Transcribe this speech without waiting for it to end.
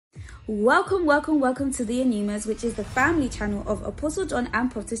Welcome to the Enumas, which is the family channel of Apostle John and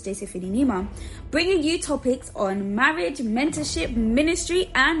Prophetess Josephine Enuma, bringing you topics on marriage, mentorship,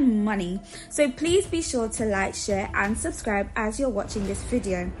 ministry, and money. So please be sure to like, share, and subscribe as you're watching this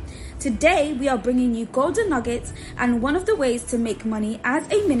video. Today, we are bringing you golden nuggets and one of the ways to make money as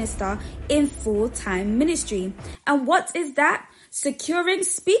a minister in full-time ministry. And what is that? Securing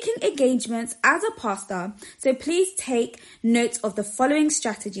speaking engagements as a pastor. So please take note of the following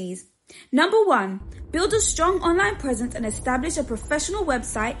strategies. Number 1, build a strong online presence and establish a professional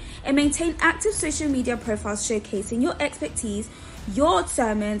website and maintain active social media profiles showcasing your expertise, your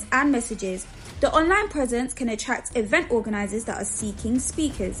sermons and messages. The online presence can attract event organizers that are seeking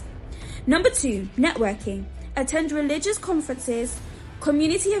speakers. Number 2, networking. Attend religious conferences,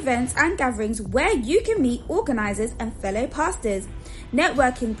 community events and gatherings where you can meet organizers and fellow pastors.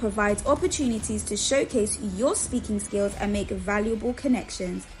 Networking provides opportunities to showcase your speaking skills and make valuable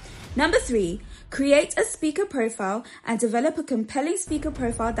connections. Number 3, create a speaker profile and develop a compelling speaker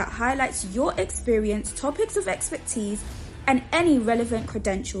profile that highlights your experience, topics of expertise, and any relevant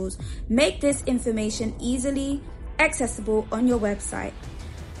credentials. Make this information easily accessible on your website.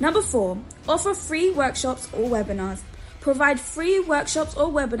 Number 4, offer free workshops or webinars. Provide free workshops or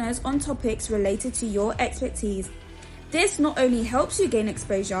webinars on topics related to your expertise. This not only helps you gain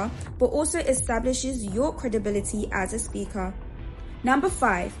exposure, but also establishes your credibility as a speaker. Number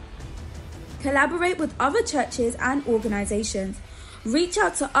 5, collaborate with other churches and organizations. Reach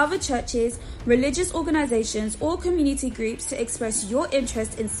out to other churches, religious organizations, or community groups to express your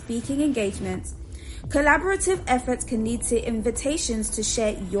interest in speaking engagements. Collaborative efforts can lead to invitations to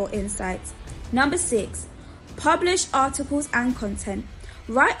share your insights. Number 6, publish articles and content.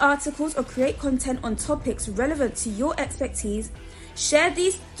 Write articles or create content on topics relevant to your expertise. Share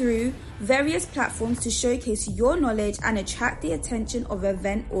these through various platforms to showcase your knowledge and attract the attention of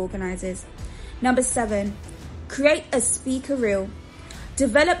event organizers. Number 7, create a speaker reel.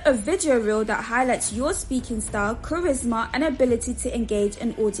 Develop a video reel that highlights your speaking style, charisma, and ability to engage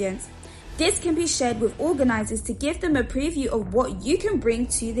an audience. This can be shared with organizers to give them a preview of what you can bring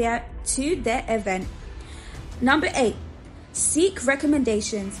to their event. Number 8, seek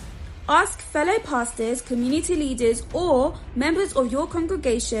recommendations. Ask fellow pastors, community leaders, or members of your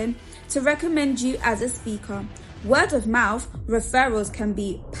congregation to recommend you as a speaker. Word of mouth referrals can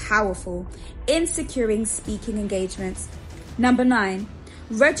be powerful in securing speaking engagements. Number 9,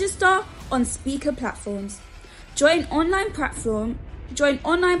 register on speaker platforms. Join online platforms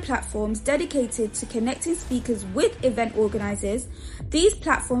dedicated to connecting speakers with event organizers. These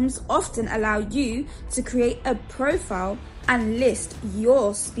platforms often allow you to create a profile and list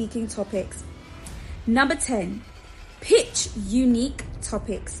your speaking topics. Number 10, pitch unique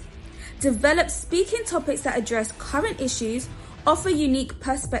topics. Develop speaking topics that address current issues, offer unique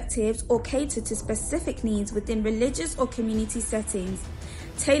perspectives, or cater to specific needs within religious or community settings.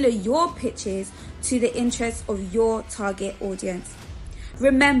 Tailor your pitches to the interests of your target audience.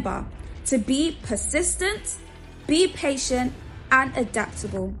 Remember to be persistent, be patient, and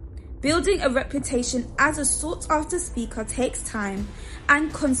adaptable. Building a reputation as a sought-after speaker takes time,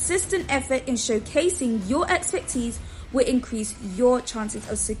 and consistent effort in showcasing your expertise will increase your chances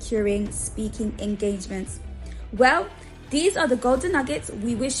of securing speaking engagements. Well, these are the golden nuggets.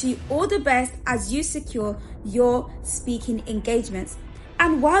 We wish you all the best as you secure your speaking engagements.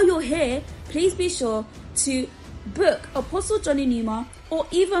 And while you're here, please be sure to book Apostle John Enuma or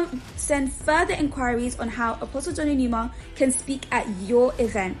even send further inquiries on how Apostle John Enuma can speak at your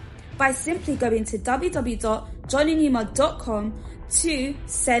event by simply going to www.johnenuma.com to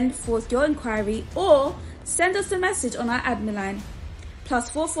send forth your inquiry, or send us a message on our admin line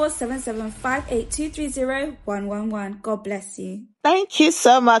 +447758230111. God bless you. Thank you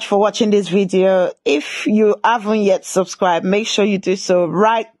so much for watching this video. If you haven't yet subscribed, make sure you do so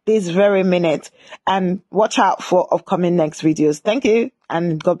right this very minute, and watch out for upcoming next videos. Thank you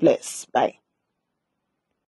and God bless. Bye.